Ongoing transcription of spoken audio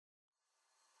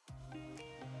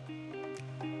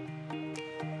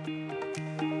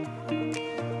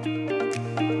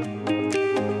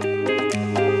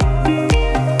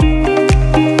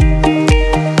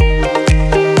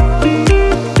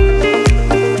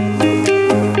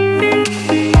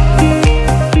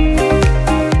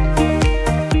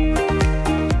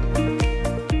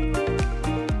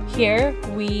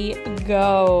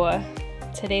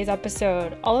today's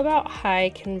episode, all about high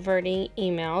converting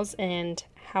emails and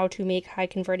how to make high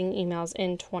converting emails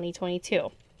in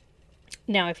 2022.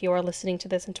 Now, if you are listening to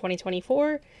this in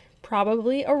 2024,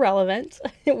 probably irrelevant,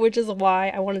 which is why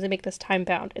I wanted to make this time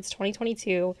bound. It's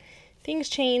 2022. Things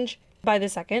change by the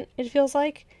second, it feels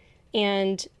like.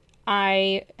 And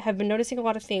I have been noticing a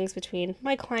lot of things between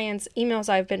my clients, emails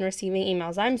I've been receiving,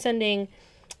 emails I'm sending,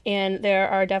 and there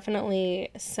are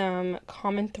definitely some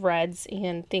common threads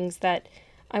and things that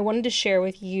I wanted to share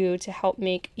with you to help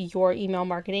make your email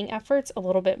marketing efforts a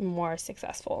little bit more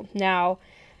successful. Now,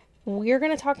 we're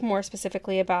going to talk more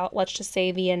specifically about, let's just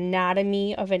say, the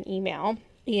anatomy of an email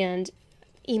and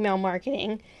email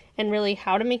marketing, and really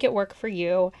how to make it work for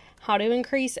you, how to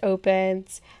increase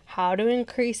opens, how to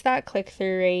increase that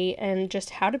click-through rate, and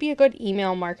just how to be a good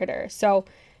email marketer. So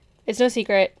it's no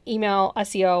secret, email,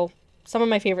 SEO, some of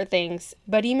my favorite things,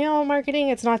 but email marketing,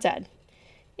 it's not dead.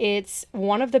 It's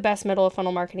one of the best middle of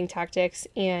funnel marketing tactics,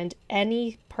 and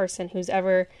any person who's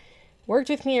ever worked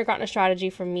with me or gotten a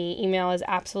strategy from me, email is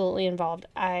absolutely involved.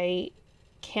 I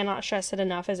cannot stress it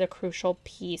enough as a crucial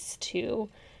piece to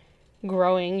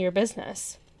growing your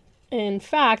business. In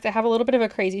fact, I have a little bit of a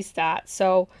crazy stat.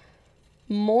 So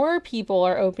more people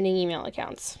are opening email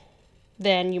accounts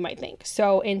than you might think.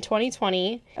 So in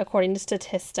 2020, according to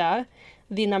Statista,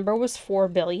 the number was 4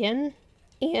 billion.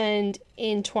 And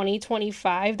in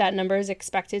 2025, that number is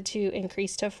expected to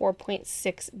increase to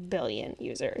 4.6 billion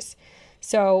users.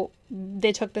 So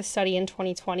they took this study in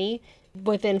 2020.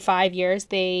 Within 5 years,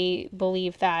 they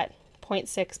believe that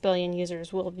 0.6 billion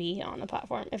users will be on the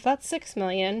platform. If that's 6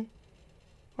 million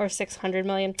or 600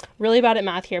 million, really bad at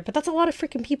math here, but that's a lot of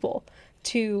freaking people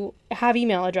to have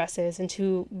email addresses and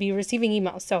to be receiving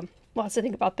emails. So lots to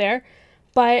think about there.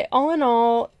 But all in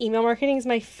all, email marketing is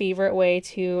my favorite way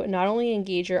to not only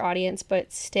engage your audience,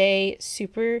 but stay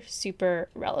super, super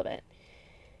relevant.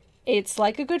 It's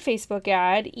like a good Facebook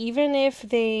ad. Even if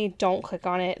they don't click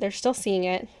on it, they're still seeing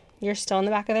it. You're still in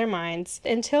the back of their minds.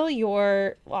 Until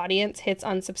your audience hits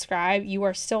unsubscribe, you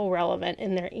are still relevant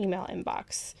in their email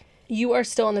inbox. You are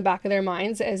still in the back of their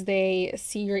minds as they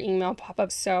see your email pop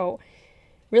up. So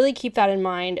really keep that in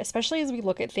mind, especially as we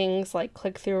look at things like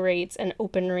click-through rates and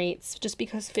open rates. Just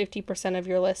because 50% of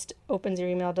your list opens your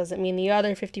email doesn't mean the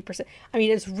other 50%. I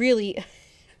mean, it's really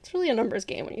a numbers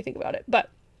game when you think about it. But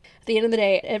at the end of the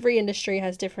day, every industry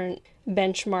has different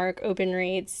benchmark open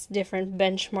rates, different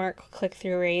benchmark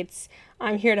click-through rates.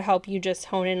 I'm here to help you just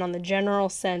hone in on the general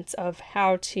sense of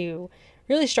how to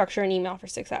really structure an email for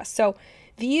success. So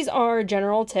these are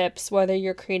general tips, whether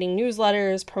you're creating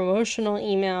newsletters, promotional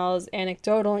emails,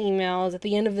 anecdotal emails. At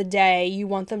the end of the day, you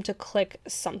want them to click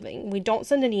something. We don't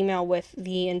send an email with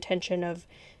the intention of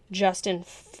just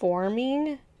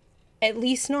informing, at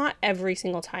least not every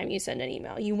single time you send an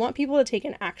email. You want people to take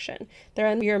an action.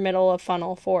 They're in your middle of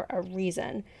funnel for a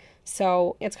reason.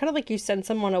 So it's kind of like you send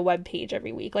someone a web page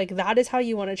every week. Like that is how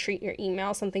you want to treat your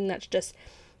email, something that's just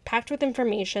packed with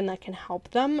information that can help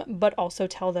them, but also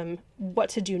tell them what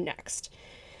to do next.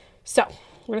 So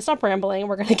we're going to stop rambling.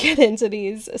 We're going to get into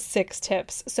these 6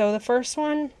 tips. So the first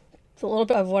one is a little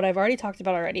bit of what I've already talked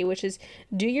about already, which is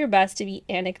do your best to be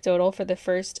anecdotal for the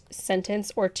first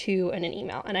sentence or 2 in an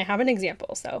email. And I have an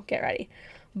example, so get ready.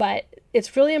 But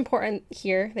it's really important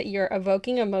here that you're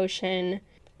evoking emotion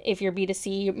if you're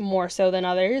B2C more so than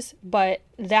others, but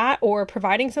that or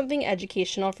providing something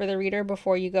educational for the reader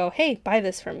before you go, hey, buy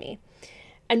this from me.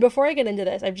 And before I get into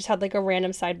this, I've just had like a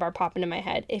random sidebar pop into my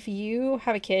head. If you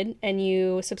have a kid and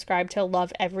you subscribe to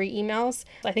Love Every emails,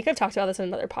 I think I've talked about this in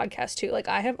another podcast too. Like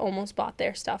I have almost bought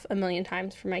their stuff a million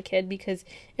times for my kid because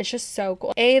it's just so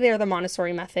cool. A, they're the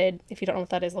Montessori method. If you don't know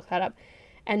what that is, look that up.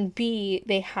 And B,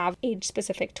 they have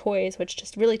age-specific toys, which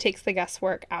just really takes the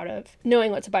guesswork out of knowing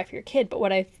what to buy for your kid. But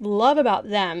what I love about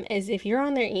them is if you're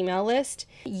on their email list,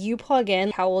 you plug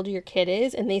in how old your kid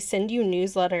is, and they send you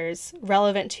newsletters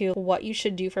relevant to what you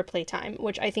should do for playtime,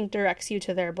 which I think directs you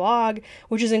to their blog,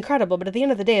 which is incredible. But at the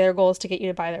end of the day, their goal is to get you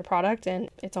to buy their product,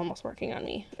 and it's almost working on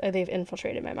me. They've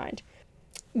infiltrated my mind.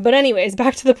 But anyways,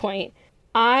 back to the point.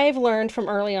 I've learned from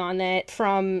early on that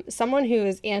from someone who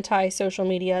is anti-social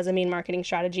media as a main marketing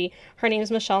strategy. Her name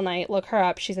is Michelle Knight. Look her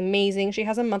up. She's amazing. She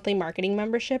has a monthly marketing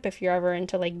membership if you're ever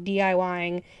into like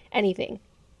DIYing anything.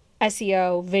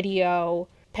 SEO, video,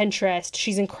 Pinterest.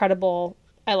 She's incredible.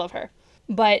 I love her.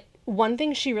 But one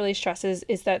thing she really stresses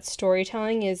is that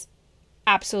storytelling is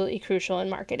absolutely crucial in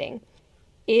marketing.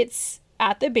 It's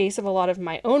at the base of a lot of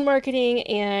my own marketing,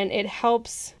 and it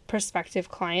helps prospective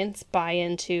clients buy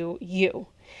into you.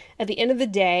 At the end of the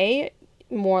day,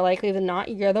 more likely than not,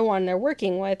 you're the one they're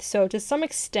working with. So to some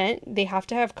extent, they have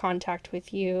to have contact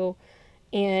with you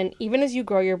And even as you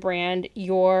grow your brand,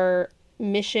 your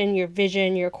mission, your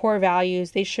vision, your core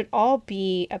values, they should all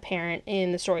be apparent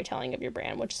in the storytelling of your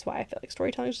brand, which is why I feel like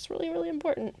storytelling is just really, really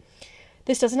important.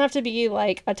 This doesn't have to be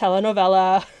like a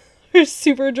telenovela or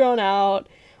super drawn out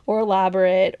or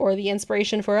elaborate or the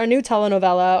inspiration for a new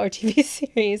telenovela or TV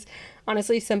series.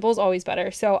 Honestly, simple is always better.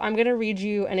 So I'm going to read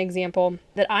you an example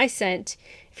that I sent.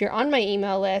 If you're on my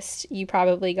email list, you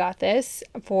probably got this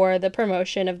for the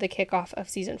promotion of the kickoff of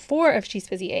season 4 of She's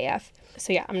Busy AF.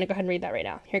 So yeah, I'm going to go ahead and read that right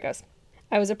now. Here it goes.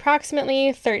 I was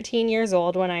approximately 13 years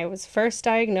old when I was first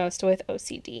diagnosed with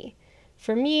OCD.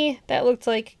 For me, that looked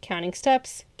like counting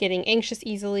steps, getting anxious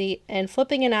easily, and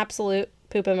flipping an absolute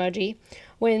poop emoji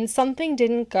when something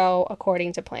didn't go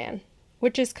according to plan.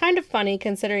 Which is kind of funny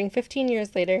considering 15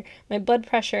 years later, my blood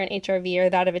pressure and HRV are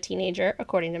that of a teenager,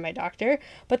 according to my doctor,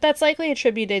 but that's likely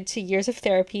attributed to years of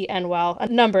therapy and, well, a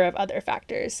number of other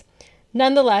factors.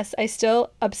 Nonetheless, I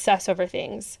still obsess over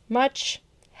things, much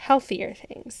healthier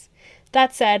things.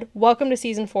 That said, welcome to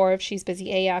season 4 of She's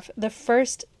Busy AF, the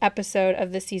first episode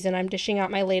of this season. I'm dishing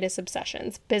out my latest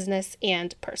obsessions, business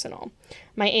and personal.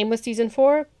 My aim with season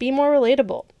 4, be more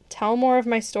relatable, tell more of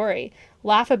my story,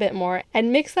 laugh a bit more,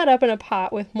 and mix that up in a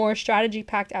pot with more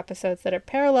strategy-packed episodes that are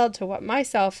parallel to what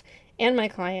myself and my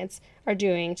clients are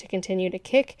doing to continue to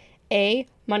kick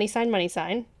money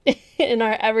sign, in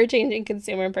our ever-changing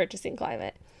consumer purchasing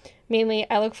climate. Mainly,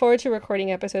 I look forward to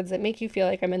recording episodes that make you feel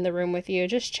like I'm in the room with you,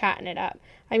 just chatting it up.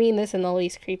 I mean this in the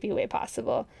least creepy way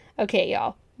possible. Okay,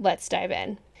 y'all, let's dive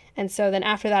in. And so then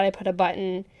after that, I put a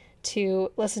button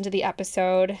to listen to the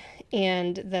episode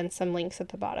and then some links at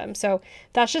the bottom. So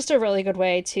that's just a really good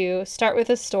way to start with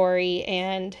a story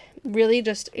and really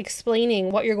just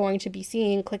explaining what you're going to be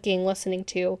seeing, clicking, listening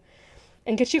to,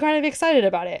 and get you kind of excited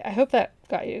about it. I hope that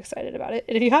got you excited about it.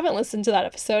 And if you haven't listened to that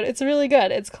episode, it's really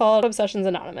good. It's called Obsessions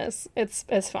Anonymous.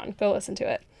 It's fun. Go listen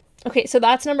to it. Okay, so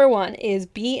that's number 1 is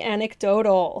be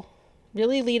anecdotal.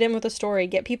 Really lead in with a story.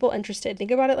 Get people interested. Think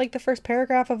about it like the first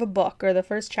paragraph of a book or the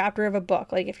first chapter of a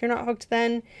book. Like if you're not hooked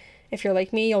then, if you're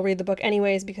like me, you'll read the book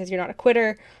anyways because you're not a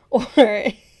quitter. Or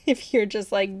if you're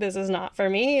just like, this is not for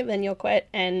me, then you'll quit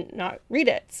and not read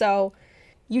it. So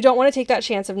you don't want to take that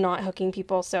chance of not hooking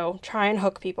people. So try and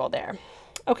hook people there.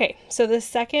 Okay, so the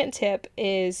second tip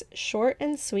is short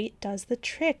and sweet does the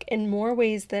trick in more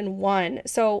ways than one.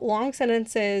 So long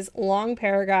sentences, long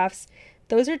paragraphs,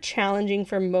 those are challenging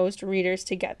for most readers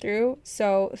to get through.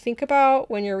 So think about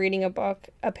when you're reading a book,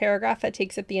 a paragraph that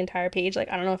takes up the entire page. Like,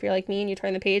 I don't know if you're like me and you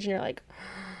turn the page and you're like,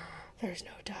 there's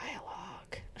no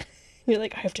dialogue. You're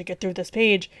like, I have to get through this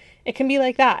page. It can be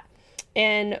like that.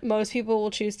 And most people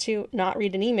will choose to not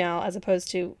read an email as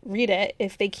opposed to read it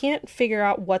if they can't figure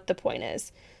out what the point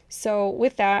is. So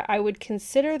with that, I would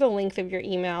consider the length of your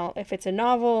email. If it's a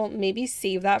novel, maybe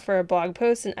save that for a blog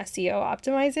post and SEO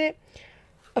optimize it.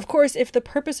 Of course, if the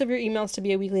purpose of your email is to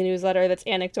be a weekly newsletter that's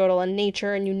anecdotal in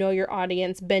nature and you know your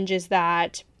audience binges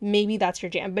that, maybe that's your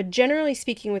jam. But generally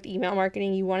speaking with email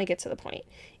marketing, you want to get to the point.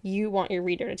 You want your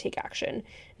reader to take action.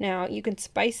 Now, you can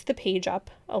spice the page up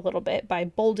a little bit by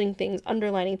bolding things,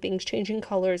 underlining things, changing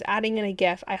colors, adding in a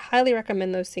GIF. I highly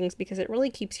recommend those things because it really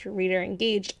keeps your reader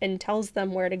engaged and tells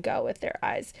them where to go with their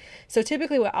eyes. So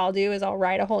typically what I'll do is I'll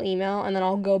write a whole email and then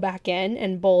I'll go back in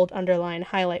and bold, underline,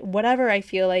 highlight, whatever I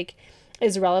feel like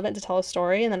is relevant to tell a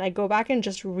story, and then I go back and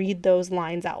just read those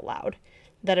lines out loud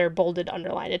that are bolded,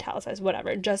 underlined, italicized,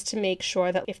 whatever, just to make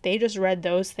sure that if they just read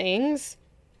those things,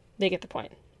 they get the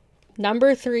point.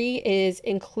 Number 3 is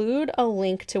include a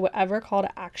link to whatever call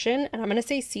to action, and I'm going to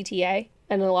say CTA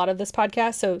in a lot of this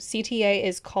podcast, so CTA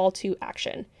is call to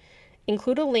action.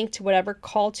 Include a link to whatever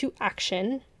call to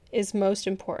action is most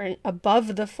important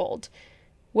above the fold,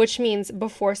 which means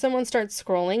before someone starts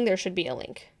scrolling, there should be a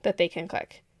link that they can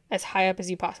click as high up as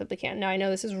you possibly can. Now, I know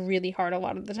this is really hard a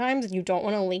lot of the times, and you don't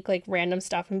want to link like random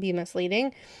stuff and be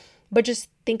misleading, but just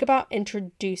think about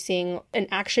introducing an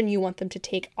action you want them to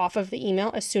take off of the email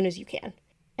as soon as you can.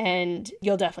 And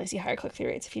you'll definitely see higher click-through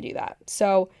rates if you do that.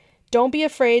 So don't be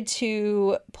afraid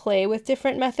to play with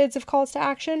different methods of calls to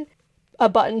action. A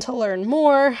button to learn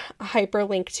more, a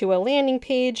hyperlink to a landing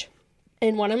page.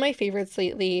 And one of my favorites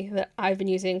lately that I've been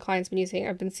using, clients been using,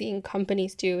 I've been seeing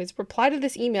companies do is reply to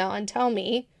this email and tell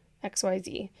me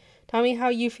XYZ. Tell me how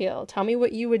you feel. Tell me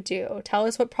what you would do. Tell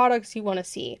us what products you want to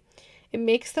see. It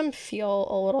makes them feel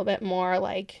a little bit more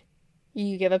like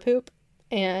you give a poop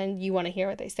and you want to hear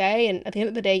what they say. And at the end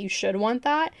of the day, you should want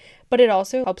that. But it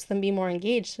also helps them be more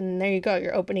engaged. And there you go.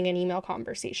 You're opening an email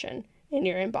conversation in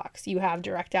your inbox. You have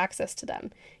direct access to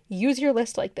them. Use your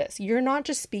list like this. You're not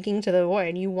just speaking to the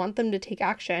void. You want them to take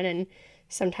action and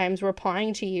Sometimes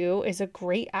replying to you is a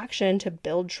great action to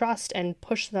build trust and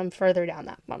push them further down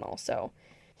that funnel. So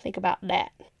think about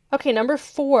that. Okay, number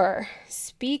 4,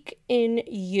 speak in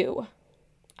you.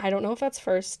 I don't know if that's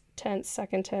first tense,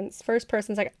 second tense, first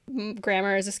person, second.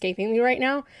 Grammar is escaping me right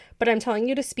now, but I'm telling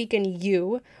you to speak in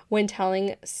you when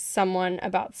telling someone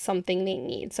about something they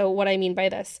need. So what I mean by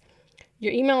this,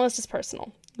 your email list is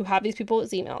personal. You have these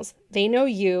people's emails. They know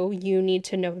you. You need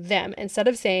to know them. Instead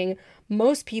of saying,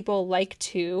 most people like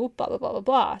to, blah, blah, blah, blah,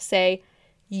 blah, say,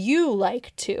 you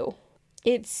like to.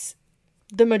 It's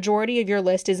the majority of your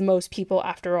list is most people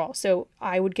after all. So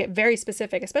I would get very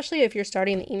specific, especially if you're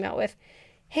starting the email with,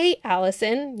 hey,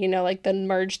 Allison, like the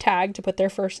merge tag to put their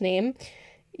first name.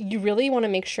 You really want to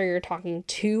make sure you're talking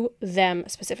to them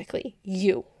specifically.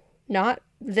 You, not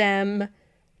them,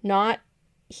 not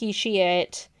he, she,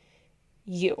 it,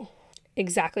 you.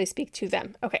 Exactly, speak to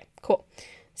them. Okay, cool.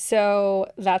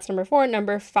 So that's number 4.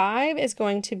 Number 5 is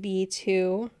going to be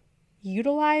to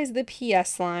utilize the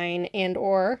PS line and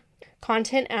or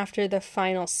content after the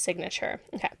final signature.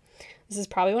 Okay. This is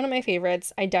probably one of my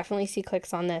favorites. I definitely see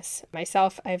clicks on this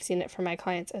myself. I've seen it from my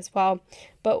clients as well.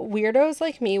 But weirdos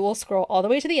like me will scroll all the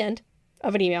way to the end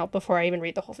of an email before I even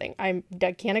read the whole thing. I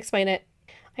can't explain it.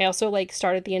 I also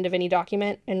start at the end of any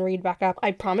document and read back up.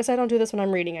 I promise I don't do this when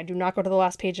I'm reading. I do not go to the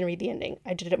last page and read the ending.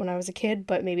 I did it when I was a kid,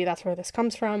 but maybe that's where this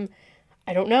comes from.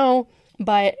 I don't know.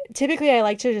 But typically I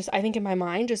like to I think in my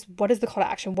mind, what is the call to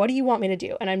action? What do you want me to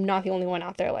do? And I'm not the only one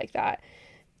out there like that.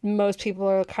 Most people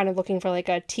are kind of looking for a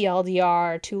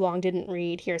TLDR, too long didn't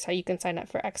read, here's how you can sign up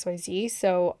for XYZ.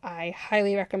 So I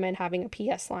highly recommend having a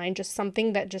PS line, just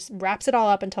something that just wraps it all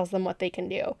up and tells them what they can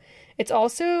do. It's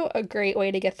also a great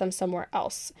way to get them somewhere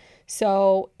else.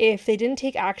 So if they didn't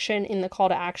take action in the call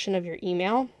to action of your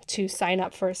email to sign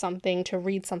up for something, to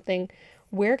read something,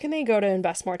 where can they go to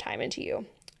invest more time into you?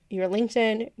 Your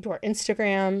LinkedIn, your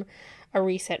Instagram, a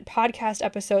recent podcast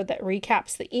episode that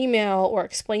recaps the email or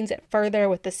explains it further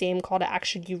with the same call to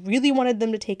action you really wanted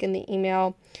them to take in the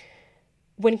email.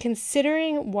 When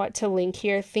considering what to link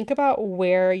here, think about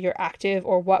where you're active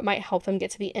or what might help them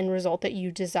get to the end result that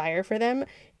you desire for them.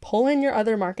 Pull in your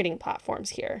other marketing platforms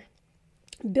here.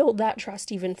 Build that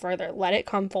trust even further. Let it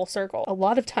come full circle. A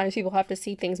lot of times people have to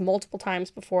see things multiple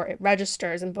times before it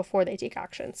registers and before they take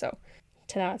action. So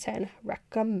 10 out of 10,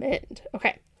 recommend.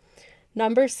 Okay.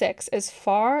 Number 6, as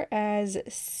far as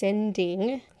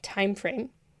sending time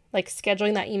frame,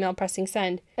 scheduling that email, pressing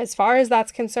send, as far as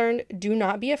that's concerned, do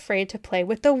not be afraid to play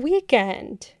with the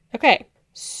weekend. Okay,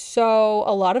 so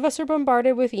a lot of us are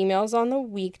bombarded with emails on the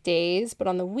weekdays, but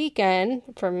on the weekend,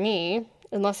 for me,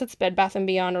 unless it's Bed Bath &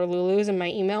 Beyond or Lulu's in my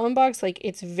email inbox,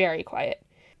 it's very quiet.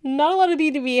 Not a lot of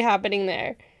B2B happening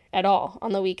there at all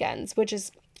on the weekends, which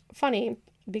is funny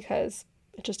because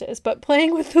it just is. But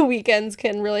playing with the weekends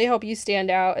can really help you stand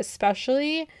out,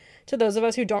 especially to those of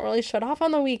us who don't really shut off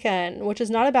on the weekend, which is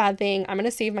not a bad thing. I'm going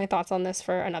to save my thoughts on this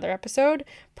for another episode,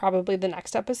 probably the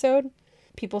next episode.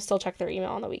 People still check their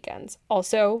email on the weekends.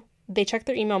 Also, they check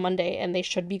their email Monday and they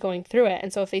should be going through it.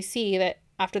 And so if they see that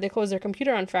after they close their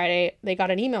computer on Friday, they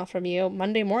got an email from you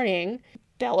Monday morning,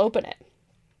 they'll open it.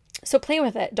 So play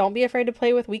with it. Don't be afraid to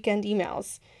play with weekend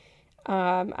emails.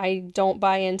 I don't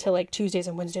buy into Tuesdays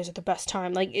and Wednesdays are the best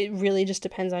time. It really just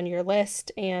depends on your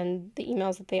list and the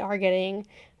emails that they are getting,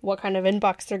 what kind of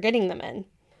inbox they're getting them in.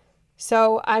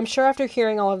 So I'm sure after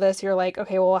hearing all of this, you're like,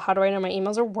 okay, well, how do I know my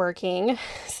emails are working?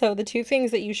 So the 2 things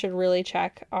that you should really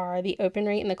check are the open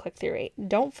rate and the click-through rate.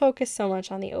 Don't focus so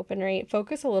much on the open rate.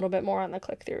 Focus a little bit more on the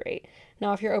click-through rate.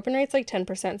 Now, if your open rate's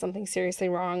 10%, something's seriously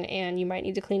wrong and you might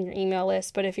need to clean your email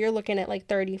list. But if you're looking at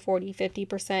 30, 40,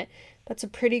 50%, that's a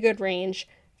pretty good range.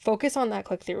 Focus on that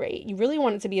click-through rate. You really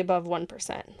want it to be above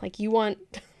 1%. You want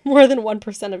more than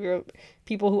 1% of your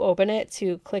people who open it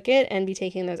to click it and be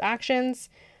taking those actions.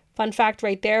 Fun fact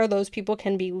right there, those people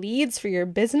can be leads for your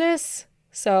business.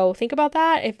 So think about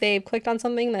that. If they've clicked on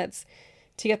something that's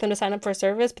to get them to sign up for a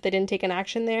service, but they didn't take an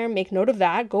action there, make note of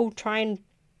that. Go try and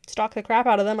stalk the crap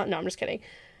out of them. No, I'm just kidding.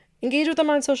 Engage with them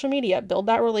on social media. Build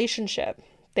that relationship.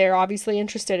 They're obviously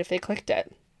interested if they clicked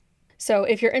it. So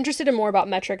if you're interested in more about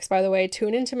metrics, by the way,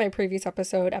 tune into my previous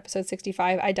episode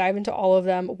 65. I dive into all of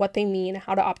them, what they mean,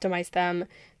 how to optimize them.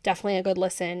 Definitely a good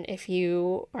listen if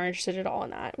you are interested at all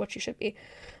in that, which you should be.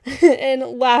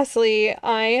 And lastly,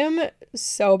 I am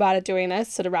so bad at doing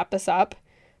this, so to wrap this up,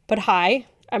 but hi,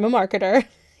 I'm a marketer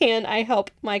and I help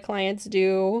my clients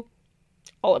do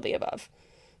all of the above.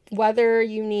 Whether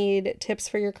you need tips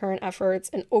for your current efforts,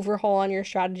 an overhaul on your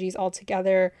strategies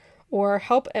altogether, or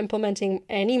help implementing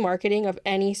any marketing of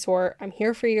any sort, I'm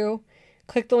here for you.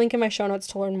 Click the link in my show notes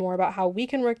to learn more about how we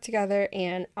can work together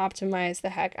and optimize the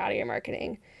heck out of your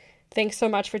marketing. Thanks so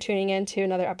much for tuning in to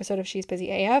another episode of She's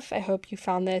Busy AF. I hope you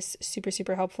found this super,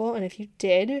 super helpful. And if you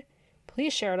did,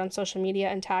 please share it on social media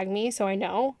and tag me so I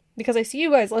know, because I see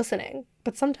you guys listening,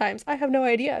 but sometimes I have no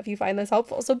idea if you find this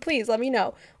helpful. So please let me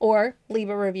know, or leave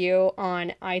a review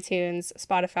on iTunes,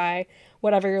 Spotify,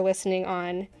 whatever you're listening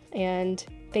on. And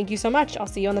thank you so much. I'll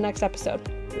see you on the next episode.